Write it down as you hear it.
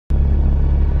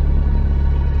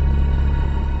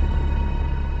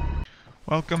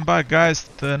Welcome back, guys,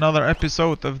 to another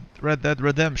episode of Red Dead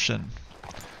Redemption.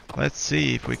 Let's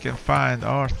see if we can find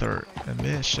Arthur a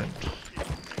mission.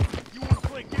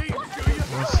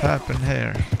 What's happened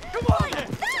here?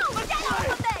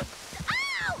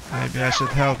 Maybe I should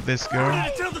help this girl.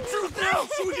 Tell the truth now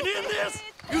so we can end this.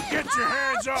 You get your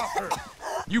hands off her.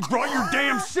 You brought your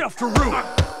damn self to ruin.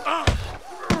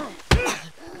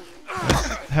 Let's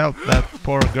help that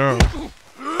poor girl.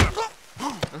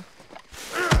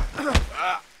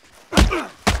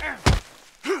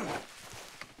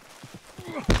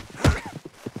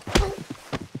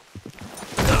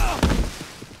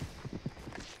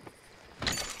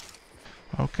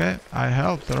 Okay, I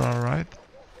helped her, alright.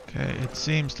 Okay, it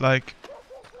seems like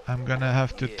I'm gonna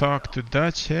have to talk to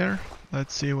Dutch here.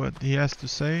 Let's see what he has to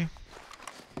say.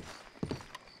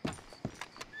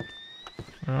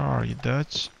 Where are you,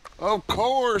 Dutch? Of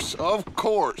course, of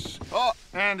course. Oh,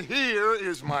 and here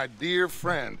is my dear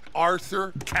friend,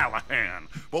 Arthur Callahan.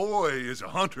 Boy is a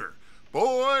hunter.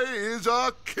 Boy is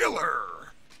a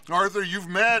killer. Arthur, you've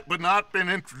met but not been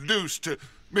introduced to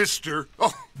Mr.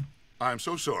 Oh, I'm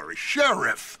so sorry,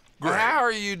 Sheriff Gray. How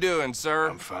are you doing, sir?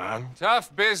 I'm fine.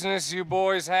 Tough business you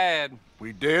boys had.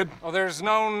 We did? Oh, there's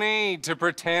no need to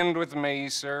pretend with me,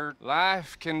 sir.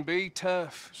 Life can be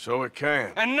tough. So it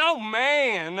can. And no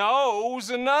man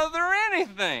owes another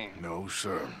anything. No,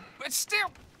 sir. But still,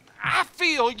 I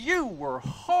feel you were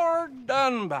hard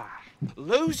done by.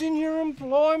 Losing your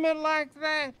employment like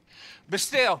that. But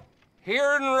still,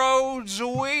 here in Rhodes,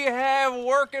 we have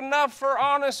work enough for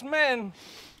honest men.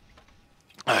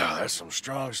 Oh, that's some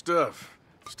strong stuff.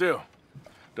 Still,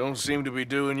 don't seem to be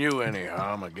doing you any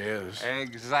harm, I guess.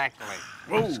 Exactly.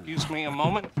 Whoa. Excuse me a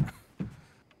moment.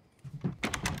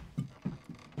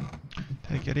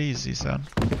 Take it easy, son.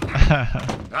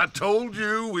 I told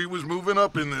you we was moving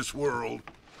up in this world.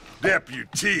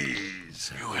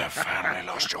 Deputies. You have finally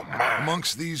lost your mind.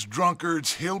 Amongst these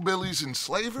drunkards, hillbillies, and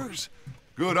slavers?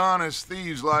 Good, honest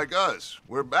thieves like us.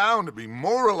 We're bound to be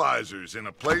moralizers in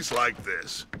a place like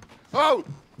this. Oh,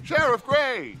 Sheriff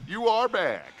Gray, you are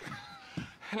back.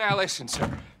 Now listen,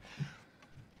 sir.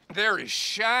 There is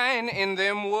shine in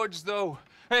them woods, though,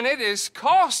 and it is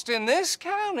costing this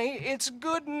county its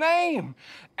good name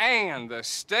and the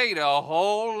state a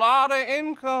whole lot of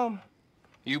income.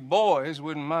 You boys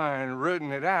wouldn't mind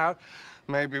rooting it out.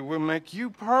 Maybe we'll make you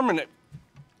permanent.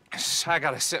 I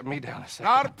gotta set me down a second.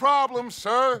 Not a problem,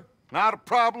 sir. Not a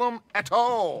problem at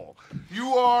all.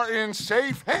 You are in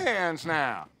safe hands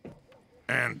now.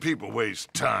 And people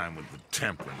waste time with the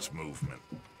temperance movement.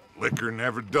 Liquor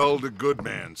never dulled a good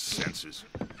man's senses.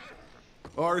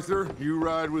 Arthur, you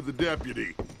ride with the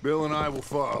deputy. Bill and I will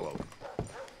follow.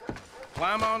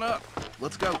 Climb on up.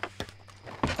 Let's go.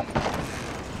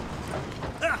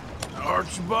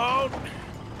 Archibald?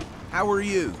 How are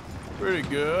you? Pretty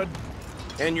good.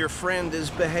 And your friend is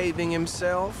behaving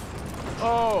himself?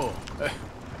 Oh,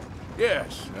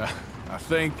 yes. I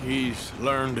think he's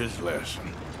learned his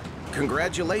lesson.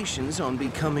 Congratulations on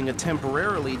becoming a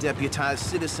temporarily deputized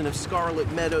citizen of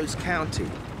Scarlet Meadows County.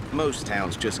 Most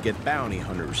towns just get bounty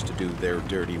hunters to do their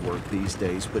dirty work these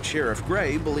days, but Sheriff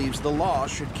Gray believes the law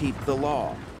should keep the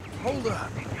law. Hold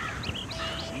up.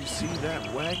 You see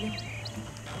that wagon?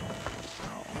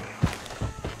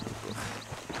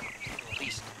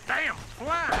 These damn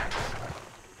flies!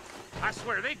 I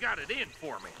swear they got it in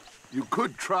for me. You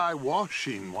could try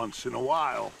washing once in a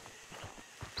while.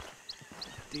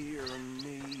 Dear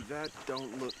me, that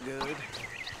don't look good.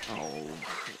 Oh.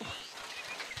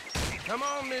 Come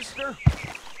on, mister.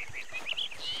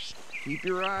 Keep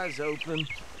your eyes open.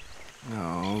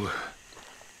 No.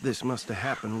 This must have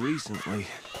happened recently.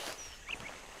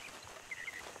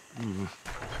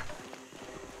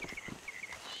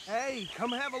 Hey,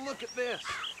 come have a look at this.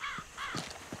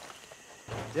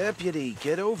 Deputy,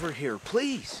 get over here,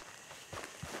 please.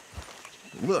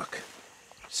 Look.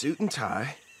 Suit and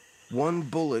tie. One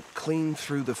bullet clean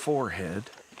through the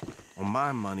forehead. Well,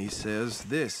 my money says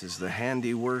this is the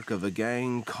handiwork of a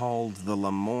gang called the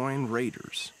Lemoyne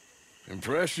Raiders.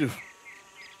 Impressive.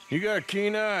 You got a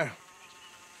keen eye.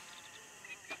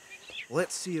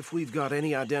 Let's see if we've got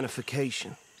any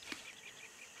identification.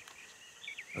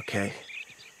 Okay.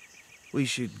 We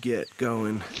should get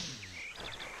going.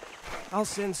 I'll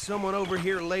send someone over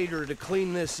here later to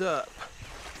clean this up.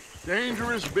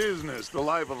 Dangerous business, the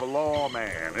life of a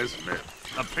lawman, isn't it?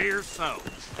 Appears so.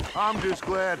 I'm just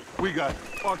glad we got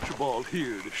Archibald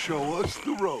here to show us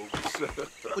the ropes.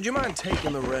 Would you mind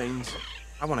taking the reins?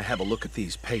 I want to have a look at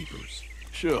these papers.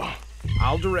 Sure.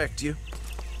 I'll direct you.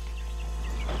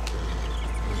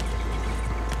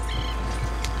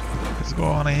 Let's go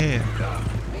on ahead.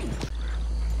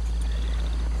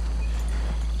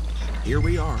 Here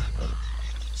we are.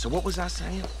 So what was I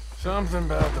saying? Something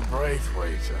about the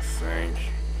Braithwaites, I think.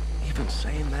 Even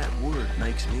saying that word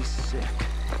makes me sick.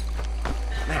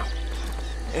 Now,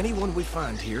 anyone we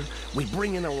find here, we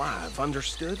bring in alive,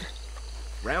 understood?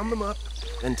 Round them up,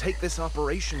 and take this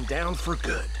operation down for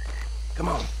good. Come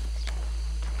on.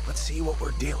 Let's see what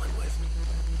we're dealing with.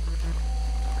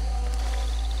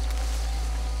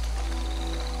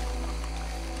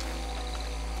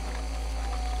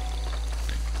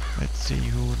 Let's see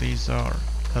who these are.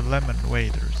 The lemon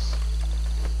waiters.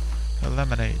 The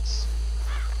lemonades.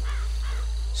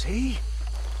 See?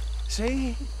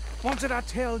 See? What did I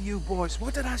tell you, boys?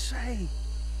 What did I say?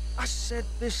 I said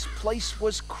this place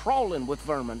was crawling with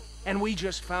vermin, and we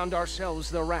just found ourselves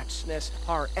the rat's nest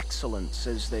par excellence,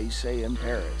 as they say in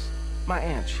Paris. My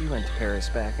aunt, she went to Paris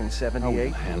back in I '78.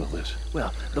 won't handle this.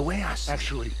 Well, the way I see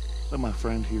Actually, let my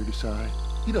friend here decide.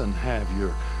 He doesn't have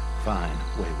your fine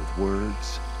way with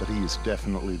words, but he is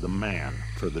definitely the man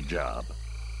for the job.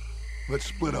 Let's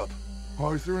split up.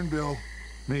 Arthur and Bill,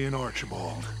 me and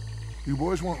Archibald. You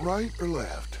boys want right or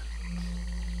left?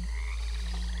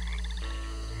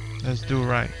 Let's do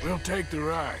right. We'll take the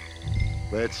ride.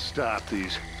 Let's stop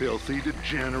these filthy,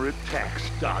 degenerate tax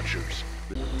dodgers.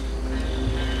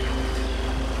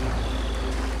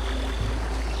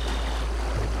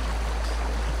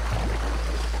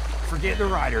 Forget the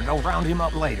rider. Go round him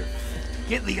up later.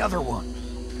 Get the other one.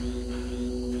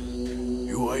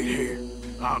 You wait here.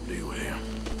 I'll deal with him.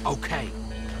 Okay.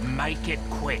 Make it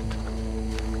quick.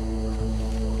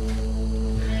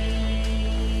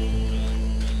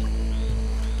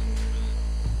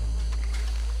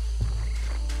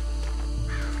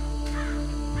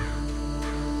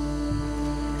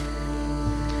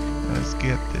 Let's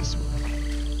get this one.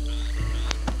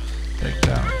 Take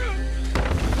down.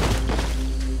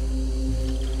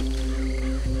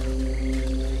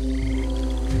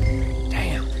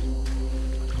 Damn.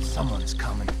 Someone's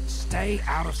coming. Stay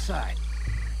out of sight.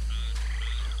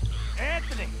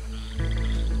 Anthony!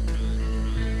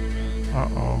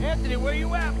 Uh-oh. Anthony, where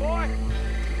you at, boy?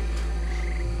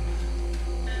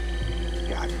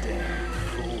 Goddamn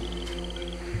fool.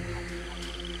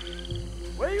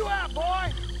 Where you at,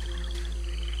 boy?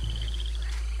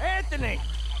 Anthony!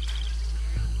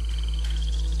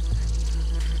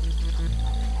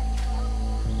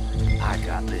 I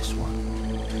got this one.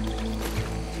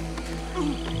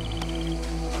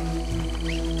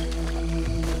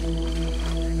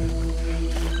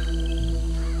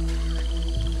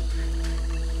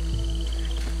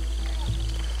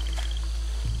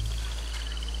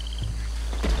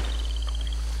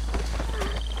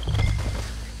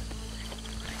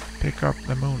 Pick up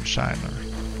the moonshiner.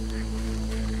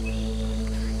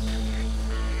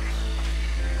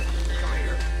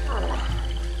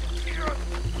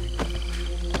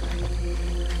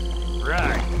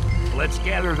 Right. Let's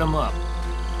gather them up.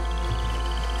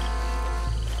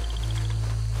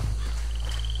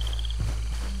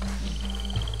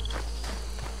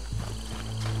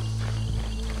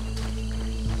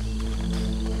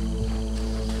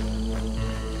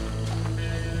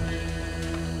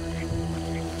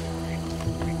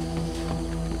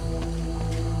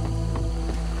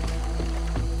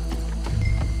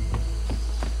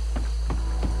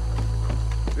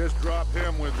 Just drop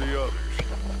him with the others.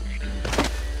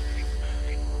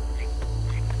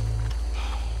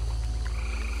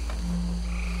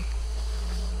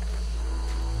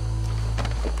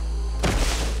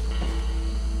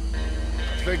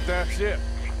 I think that's it.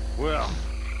 Well,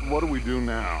 what do we do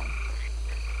now?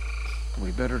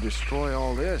 We better destroy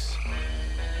all this.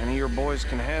 Any of your boys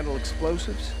can handle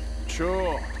explosives?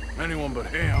 Sure. Anyone but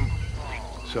him.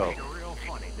 So,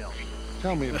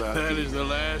 tell me about That the- is the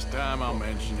last time I'll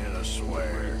mention it, I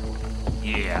swear.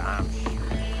 Yeah, I'm sure.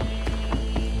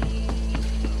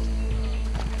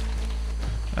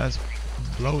 Let's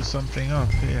blow something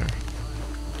up here.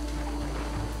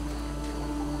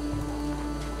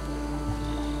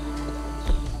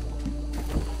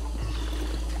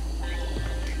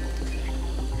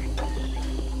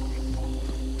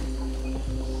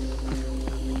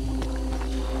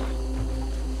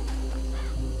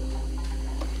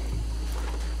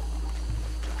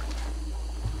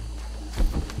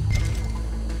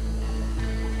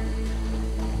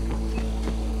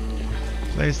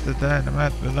 Place the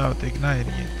dynamite without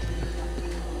igniting it.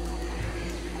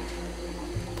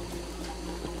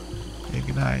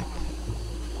 Ignite.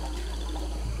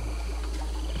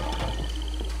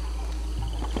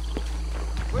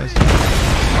 Let's...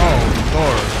 Oh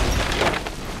Lord.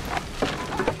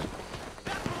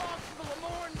 That belongs to the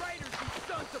Lemoyne Raiders, you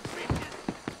sons of bitches!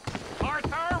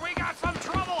 Arthur, we got some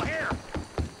trouble here!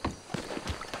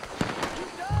 You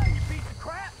die, you piece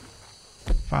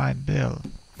find Bill.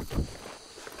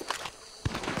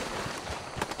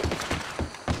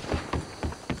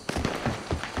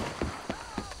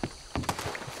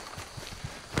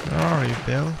 Where are you,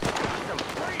 Bill?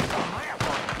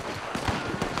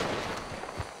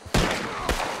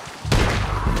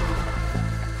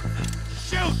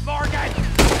 Shoot, Morgan!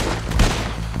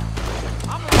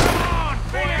 I'm on!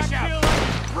 Finish him!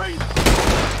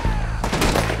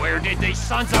 Where did these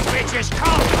sons of bitches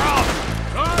come from?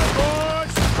 Alright, boys!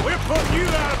 We're putting you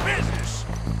out of business!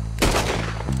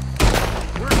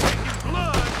 We're taking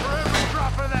blood for every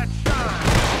drop of that shine!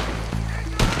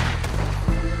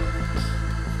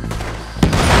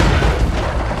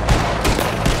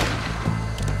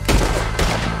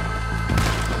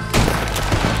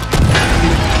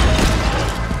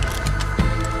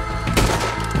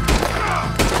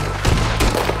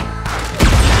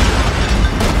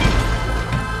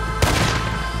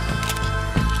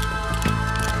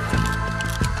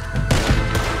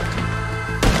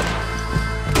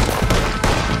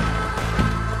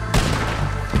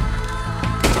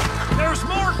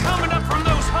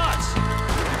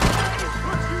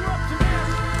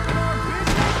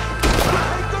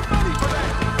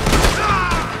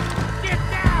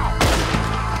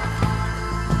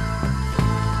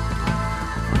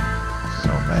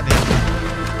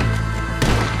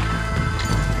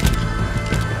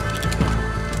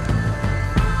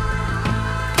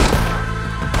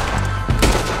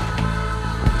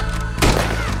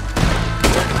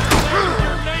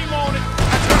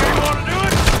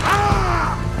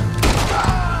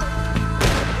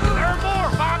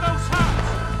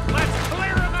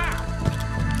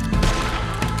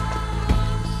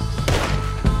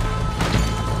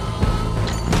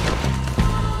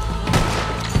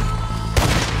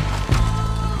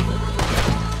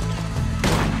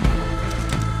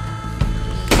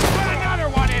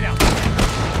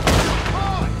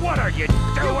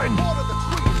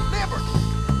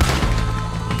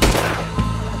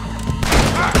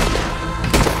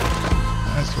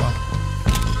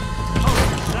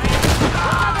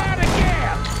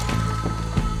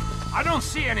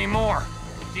 Anymore.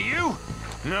 Do you?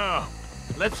 No,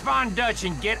 Let's find Dutch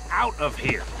and get out of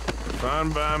here. fine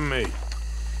by me.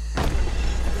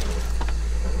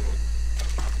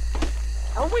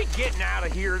 Are we getting out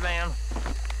of here then?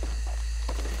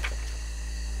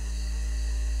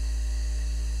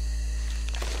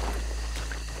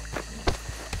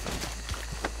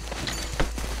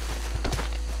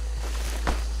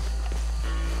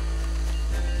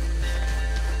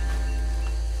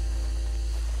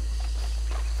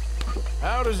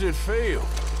 How does it feel,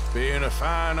 being a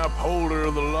fine upholder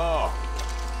of the law?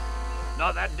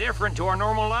 Not that different to our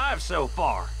normal lives so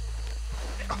far.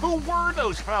 Who were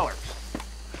those fellers?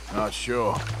 Not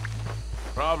sure.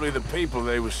 Probably the people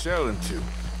they were selling to.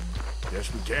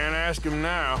 Guess we can't ask them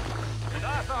now. And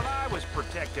I thought I was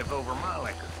protective over my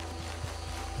liquor.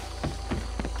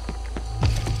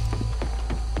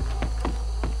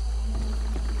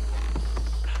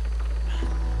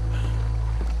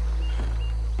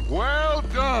 Well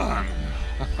done.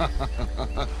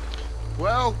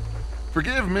 Well,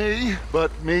 forgive me,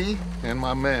 but me and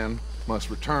my men must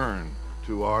return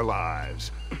to our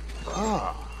lives.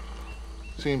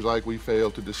 Seems like we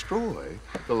failed to destroy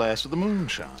the last of the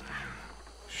moonshine.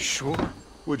 Sure.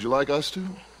 Would you like us to?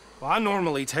 Well, I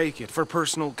normally take it. For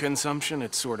personal consumption,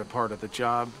 it's sort of part of the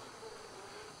job.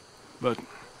 But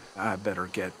I better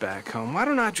get back home. Why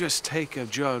don't I just take a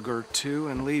jug or two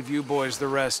and leave you boys the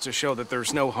rest to show that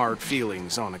there's no hard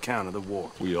feelings on account of the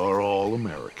war? We are all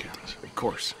Americans. Of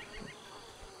course.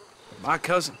 My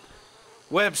cousin,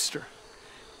 Webster,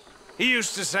 he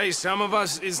used to say some of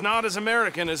us is not as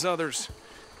American as others,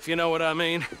 if you know what I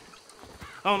mean.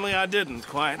 Only I didn't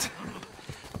quite.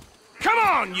 Come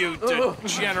on, you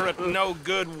degenerate,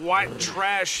 no-good, white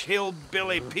trash,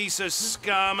 hillbilly piece of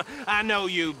scum. I know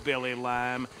you, Billy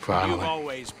Lime. Finally. You've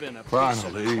always been a piece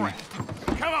Finally. of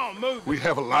crap. Come on, move. We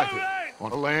have a life Move it!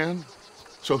 on a land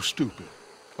so stupid,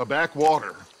 a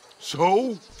backwater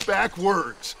so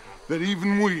backwards that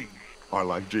even we are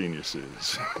like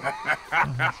geniuses.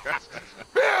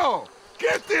 Bill,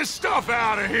 get this stuff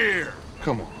out of here.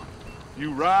 Come on,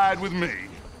 you ride with me.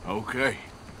 Okay.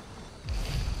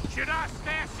 Should I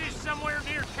stash this somewhere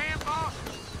near camp, boss?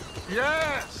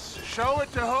 Yes, show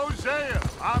it to Hosea.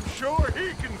 I'm sure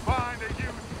he can find a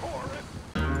use for it.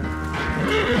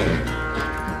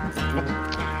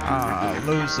 Ah,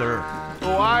 loser.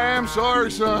 Oh, I am sorry,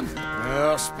 son.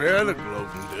 Well, spare the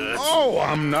gloating, Dutch. Oh,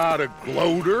 I'm not a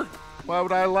gloater. Why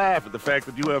would I laugh at the fact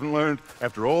that you haven't learned,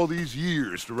 after all these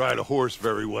years, to ride a horse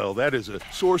very well? That is a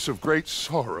source of great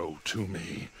sorrow to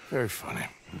me. Very funny.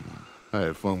 I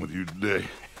had fun with you today.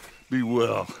 Be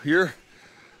well. Here?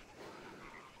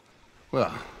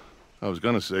 Well, I was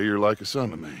gonna say you're like a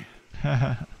son to me.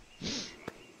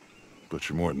 But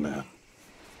you're more than that.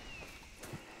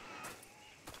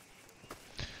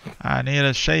 I need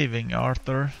a shaving,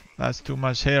 Arthur. That's too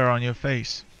much hair on your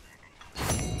face.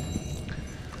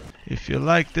 If you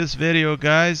like this video,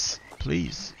 guys,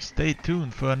 please stay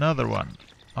tuned for another one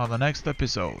on the next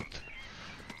episode.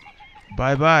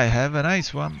 Bye bye, have a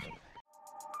nice one.